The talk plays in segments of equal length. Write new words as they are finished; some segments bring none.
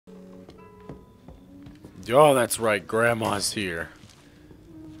Oh, that's right. Grandma's here.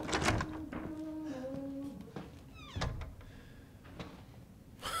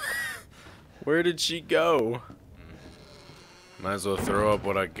 Where did she go? Might as well throw up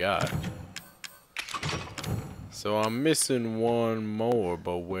what I got. So I'm missing one more,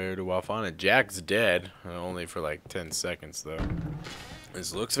 but where do I find it? Jack's dead. Only for like 10 seconds, though.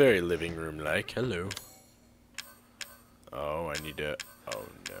 This looks very living room-like. Hello. Oh, I need to... Oh,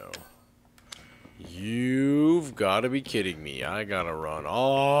 no. You've got to be kidding me. I gotta run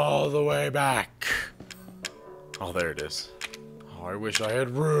all the way back. Oh, there it is. Oh, I wish I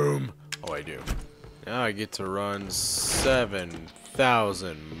had room. Oh, I do. Now I get to run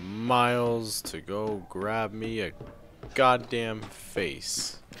 7,000 miles to go grab me a goddamn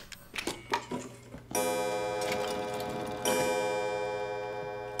face.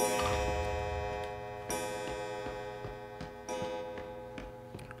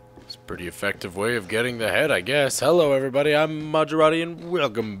 It's a pretty effective way of getting the head, I guess. Hello, everybody. I'm MaJerati, and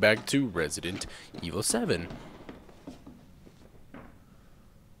welcome back to Resident Evil 7.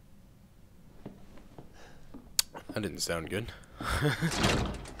 That didn't sound good.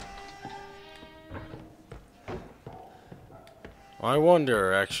 I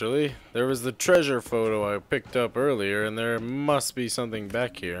wonder, actually. There was the treasure photo I picked up earlier, and there must be something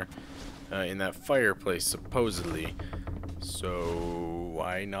back here in that fireplace, supposedly. So,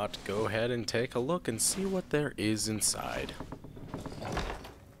 why not go ahead and take a look and see what there is inside?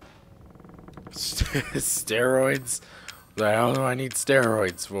 Steroids? What the hell do I need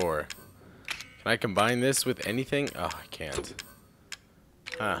steroids for? Can I combine this with anything? Oh, I can't.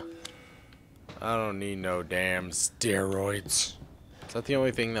 Huh. I don't need no damn steroids. Is that the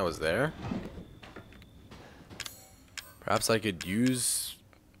only thing that was there? Perhaps I could use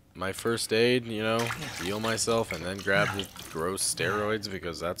my first aid, you know, heal myself, and then grab the gross steroids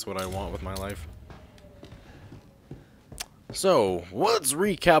because that's what I want with my life. So, let's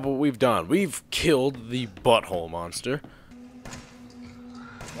recap what we've done. We've killed the butthole monster.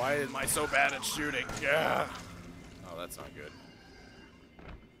 Why am I so bad at shooting? Yeah. Oh, that's not good.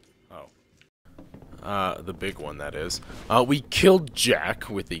 Oh. The big one, that is. We killed Jack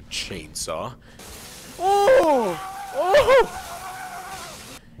with a chainsaw. Oh! Oh!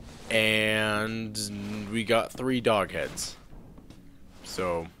 And we got 3 dog heads.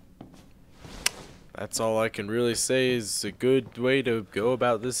 So, that's all I can really say is a good way to go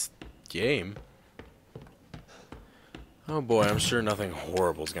about this game. Oh boy, I'm sure nothing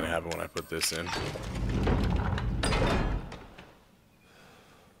horrible is going to happen when I put this in.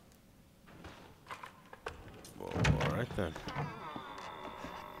 Well, alright then.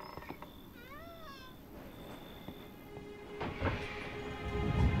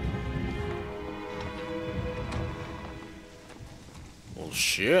 Well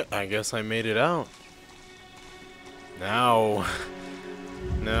shit, I guess I made it out. Now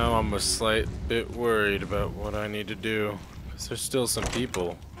I'm a slight bit worried about what I need to do. Because there's still some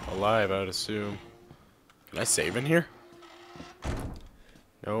people alive, I'd assume. Can I save in here?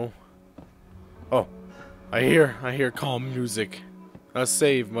 No. Oh, I hear calm music. A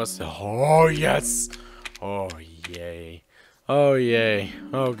save must... Oh, yes! Oh, yay. Oh, yay.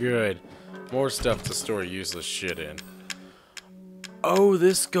 Oh, good. More stuff to store useless shit in. Oh,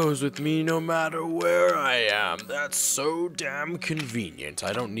 this goes with me no matter where I am. That's so damn convenient.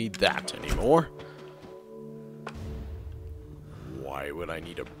 I don't need that anymore. Why would I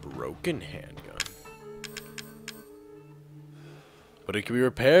need a broken handgun? But it can be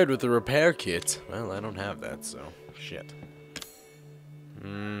repaired with a repair kit. Well, I don't have that, so shit.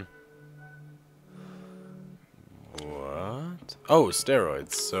 What? Oh,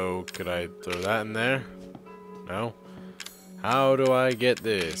 steroids. So could I throw that in there? No? How do I get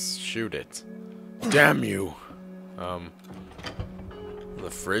this? Shoot it. Damn you! The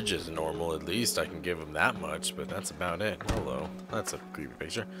fridge is normal, at least I can give him that much, but that's about it. Hello. That's a creepy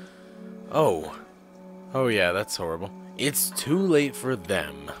picture. Oh. Oh yeah, that's horrible. It's too late for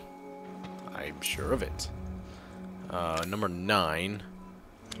them. I'm sure of it. Number 9.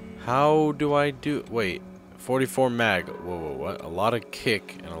 How do I do... Wait. 44 mag. Whoa, what? A lot of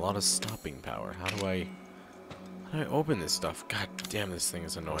kick and a lot of stopping power. How do I open this stuff? God damn, this thing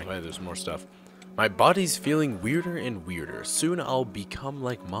is annoying. Wait, there's more stuff. My body's feeling weirder and weirder. Soon I'll become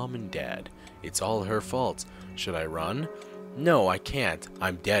like Mom and Dad. It's all her fault. Should I run? No, I can't.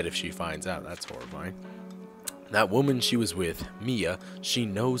 I'm dead if she finds out. That's horrifying. That woman she was with, Mia, she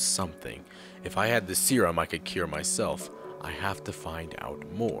knows something. If I had the serum, I could cure myself. I have to find out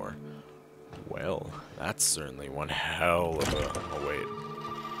more. Well, that's certainly one hell of a... Oh, wait.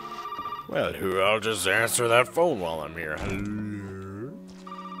 Well, I'll just answer that phone while I'm here. Hello?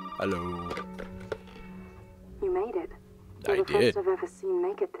 Hello? You're the first I've ever seen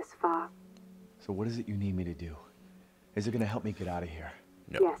make it this far. So what is it you need me to do? Is it gonna help me get out of here?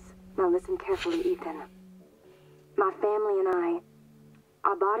 No. Yes. Now listen carefully, Ethan. My family and I,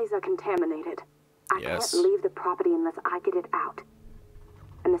 our bodies are contaminated. I can't leave the property unless I get it out.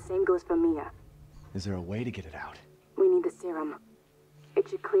 And the same goes for Mia. Is there a way to get it out? We need the serum. It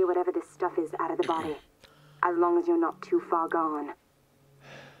should clear whatever this stuff is out of the body. As long as you're not too far gone.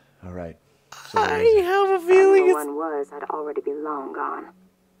 All right. So I have a feeling if one was, I'd already be long gone.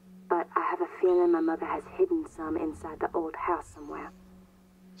 But I have a feeling my mother has hidden some inside the old house somewhere.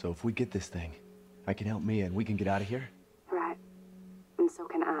 So if we get this thing, I can help Mia and we can get out of here? Right. And so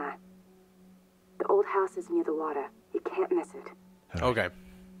can I. The old house is near the water. You can't miss it. Right. Okay.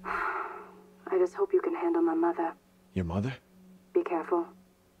 I just hope you can handle my mother. Your mother? Be careful.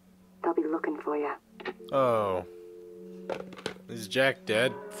 They'll be looking for you. Oh. Is Jack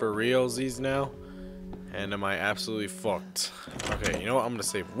dead for realsies now? And am I absolutely fucked? Okay, you know what? I'm gonna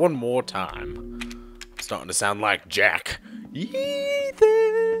save one more time. I'm starting to sound like Jack.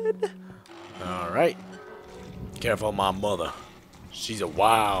 Ethan! Alright. Careful, my mother. She's a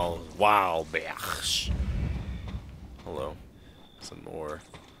wild bitch. Hello. Some more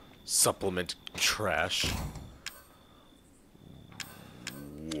supplement trash.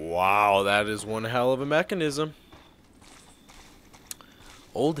 Wow, that is one hell of a mechanism.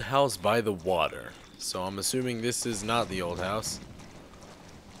 Old house by the water. So I'm assuming this is not the old house.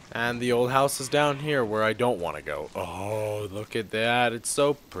 And the old house is down here where I don't want to go. Oh, look at that. It's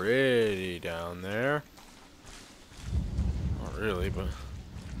so pretty down there. Not really, but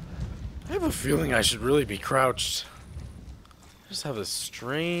I have a feeling I should really be crouched. I just have a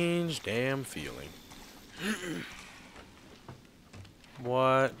strange damn feeling.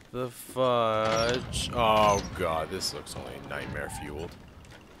 What the fudge? Oh god, this looks only nightmare fueled.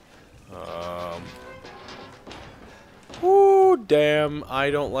 Ooh, damn,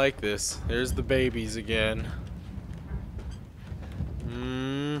 I don't like this. There's the babies again.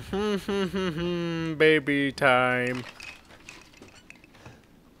 Baby time.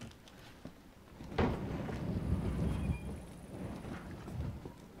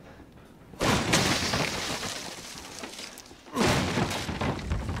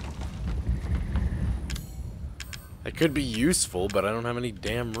 It could be useful, but I don't have any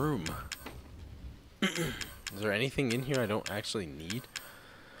damn room. Is there anything in here I don't actually need?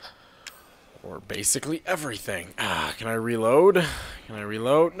 Or basically everything. Ah, can I reload? Can I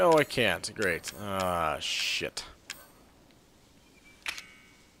reload? No, I can't. Great. Ah, shit.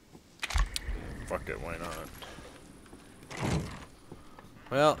 Fuck it, why not?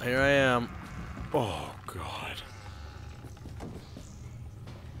 Well, here I am. Oh, God.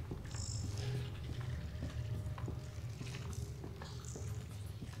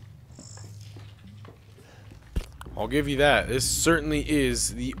 I'll give you that. This certainly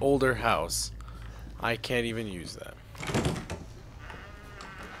is the older house. I can't even use that.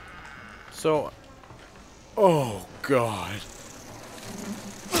 So... Oh, God.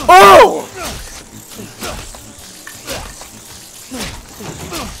 Oh!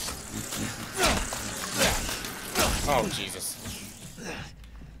 Oh, Jesus.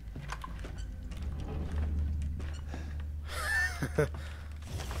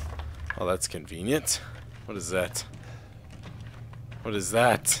 Oh, that's convenient. What is that? What is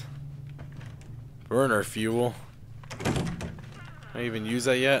that? Burner fuel. Can I even use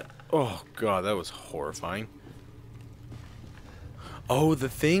that yet? Oh god, that was horrifying. Oh, the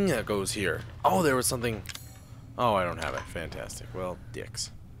thing that goes here. Oh, there was something. Oh, I don't have it. Fantastic. Well,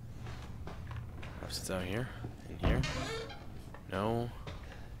 dicks. Perhaps it's out here? In here? No.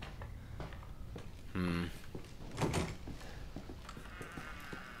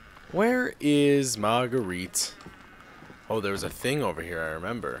 Where is Marguerite? Oh, there was a thing over here, I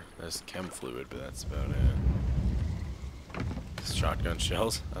remember. There's chem fluid, but that's about it. Shotgun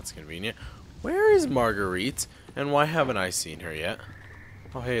shells. That's convenient. Where is Marguerite? And why haven't I seen her yet?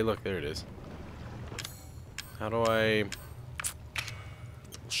 Oh, hey, look, there it is. How do I...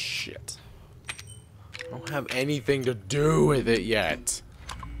 Shit. I don't have anything to do with it yet.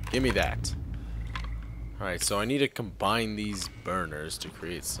 Give me that. Alright, so I need to combine these burners to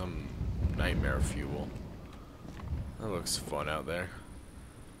create some nightmare fuel. That looks fun out there.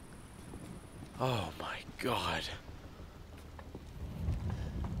 Oh my god.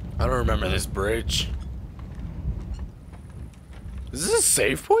 I don't remember this bridge. Is this a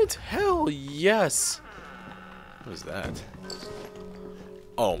save point? Hell yes. What is that?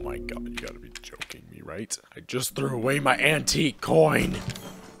 Oh my god, you gotta be joking me, right? I just threw away my antique coin.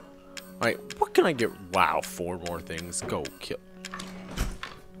 Alright, what can I get? Wow, 4 more things. Go kill.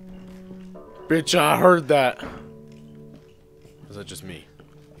 Bitch, I heard that. that just me?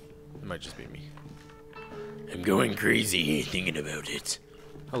 It might just be me. I'm going crazy thinking about it.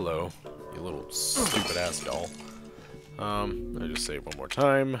 Hello, you little stupid ass doll. I just save one more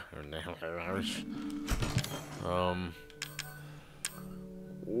time.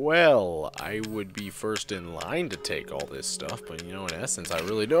 Well, I would be first in line to take all this stuff, but you know, in essence, I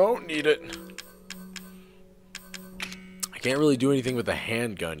really don't need it. I can't really do anything with the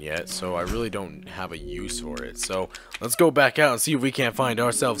handgun yet, so I really don't have a use for it. So, let's go back out and see if we can't find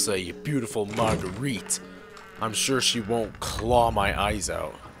ourselves a beautiful MaJerati. I'm sure she won't claw my eyes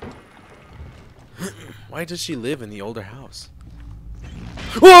out. Why does she live in the older house?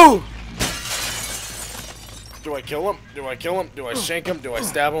 Whoa! Do I kill him? Do I kill him? Do I shank him? Do I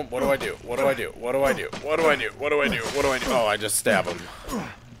stab him? What do I do? What do I do? What do I do? What do I do? What do I do? What do I do? Oh, I just stab him.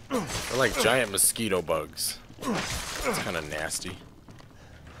 They're like giant mosquito bugs. That's kind of nasty.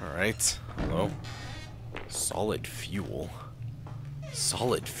 Alright. Hello. Solid fuel.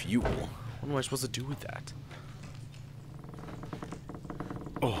 Solid fuel? What am I supposed to do with that?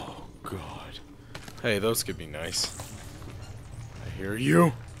 Oh, God. Hey, those could be nice. I hear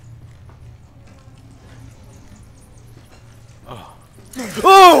you. Oh.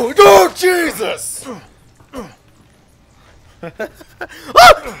 Oh, oh, Jesus!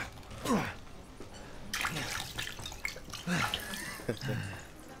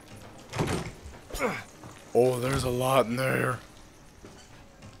 Oh, there's a lot in there.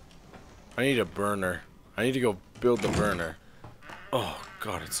 I need a burner. I need to go build the burner. Oh,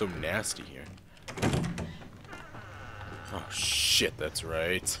 God, it's so nasty here. Oh, shit, that's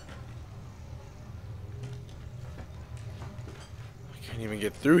right. I can't even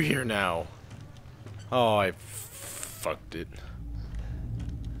get through here now. Oh, I fucked it.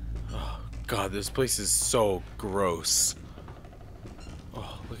 Oh, God, this place is so gross.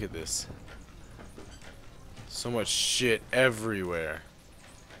 Oh, look at this. So much shit everywhere.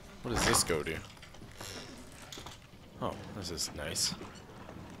 What does this go to? Oh, this is nice.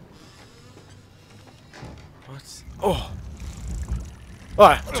 What? Oh!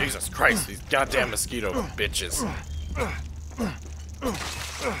 Ah, Jesus Christ, these goddamn mosquito bitches.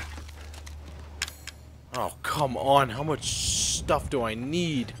 Oh, come on. How much stuff do I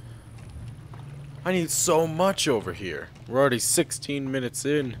need? I need so much over here. We're already 16 minutes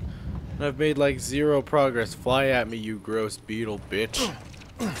in. And I've made like 0 progress. Fly at me, you gross beetle bitch.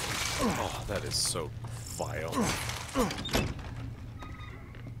 Oh, that is so vile.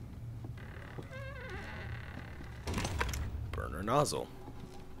 Burner nozzle.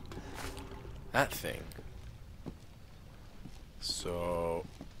 That thing. So,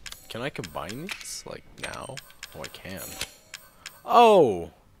 can I combine these? Like now? Oh, I can.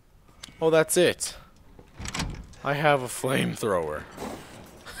 Oh! Oh, that's it. I have a flamethrower.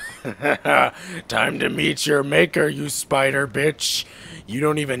 Time to meet your maker, you spider bitch. You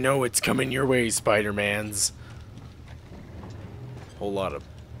don't even know what's coming your way, Spider-Mans. Whole lot of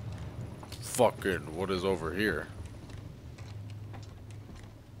fucking what is over here?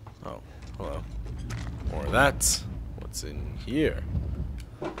 Oh, hello. More of that. What's in here?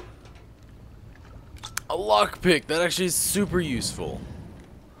 A lockpick. That actually is super useful.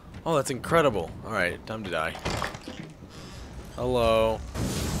 Oh, that's incredible. Alright, time to die. Hello.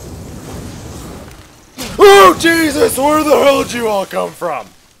 Oh, Jesus! Where the hell did you all come from?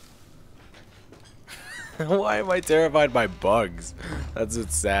 Why am I terrified by bugs? That's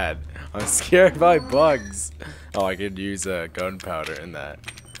what's sad. I'm scared by bugs. Oh, I could use gunpowder in that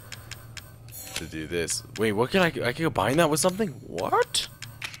to do this. Wait, what can I can combine that with something? What?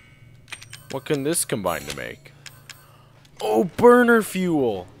 What can this combine to make? Oh, burner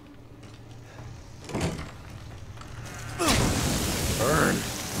fuel. Burn.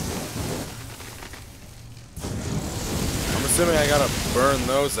 I'm assuming I gotta burn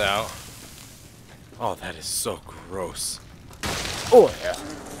those out. Oh, that is so gross. Oh, yeah.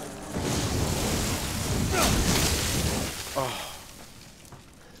 Oh.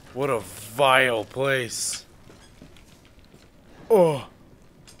 What a vile place. Oh.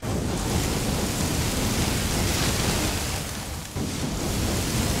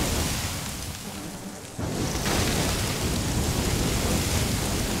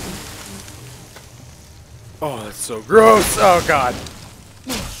 Oh, that's so gross. Oh, God.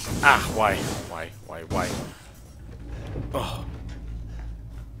 Ah, why? Why? Oh.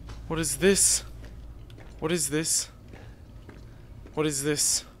 What is this? What is this? What is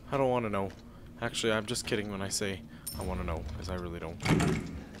this? I don't want to know. Actually, I'm just kidding when I say I want to know, because I really don't.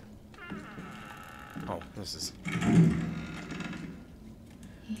 Oh, this is...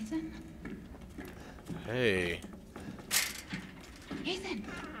 Ethan? Hey. Ethan!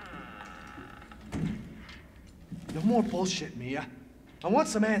 No more bullshit, Mia. I want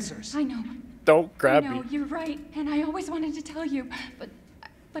some answers. I know. Don't grab I know, me. you're right. And I always wanted to tell you, but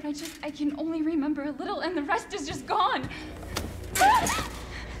I can only remember a little and the rest is just gone.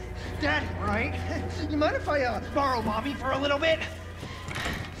 Daddy, right? You mind if I borrow Mommy for a little bit?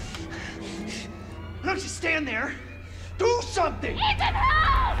 Why don't you stand there? Do something! Ethan,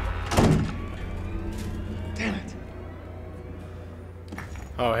 help! Damn it.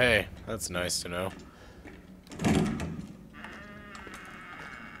 Oh, hey. That's nice to know.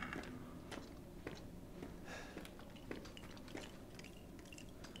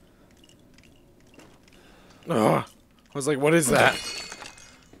 Ugh. I was like, what is that?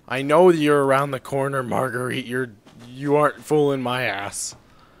 I know you're around the corner, Marguerite. You aren't fooling my ass.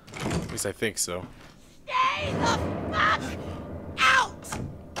 At least I think so. Stay the fuck out!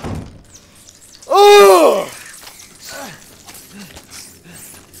 Oh!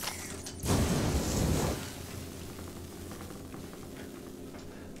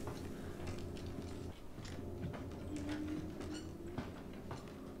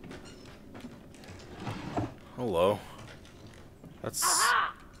 Hello. That's...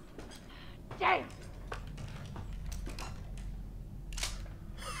 Aha! Damn!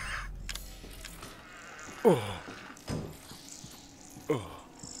 Oh. Oh.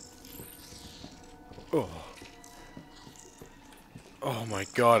 Oh. Oh my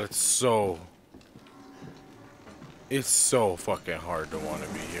god, it's so fucking hard to want to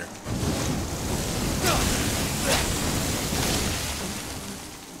be here.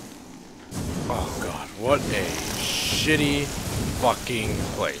 Oh god, what a shitty fucking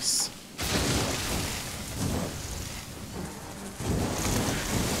place.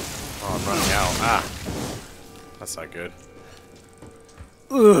 Oh, I'm running out. Ah. That's not good.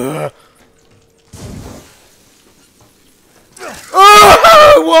 Ugh.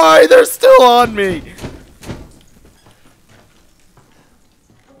 Ah, why? They're still on me.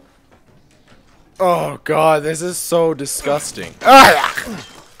 Oh god, this is so disgusting. Ah!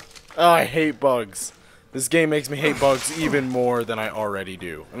 Oh, I hate bugs. This game makes me hate bugs even more than I already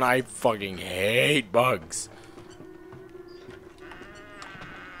do. And I fucking hate bugs.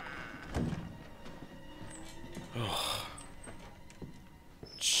 Oh.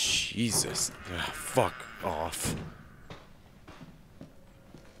 Jesus. Ugh, fuck off.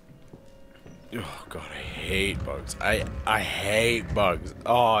 Oh god, I hate bugs. I hate bugs.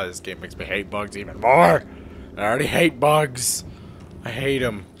 Oh, this game makes me hate bugs even more. I already hate bugs. I hate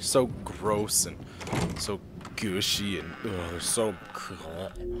them. So gross and so gushy and they're so.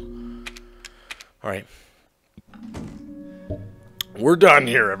 Alright. We're done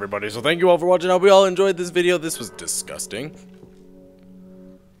here, everybody. So thank you all for watching. I hope you all enjoyed this video. This was disgusting.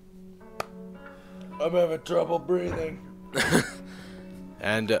 I'm having trouble breathing.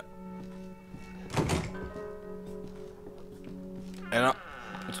 And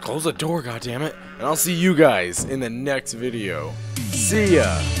let's close the door, goddammit. And I'll see you guys in the next video. See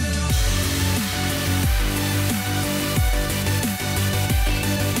ya.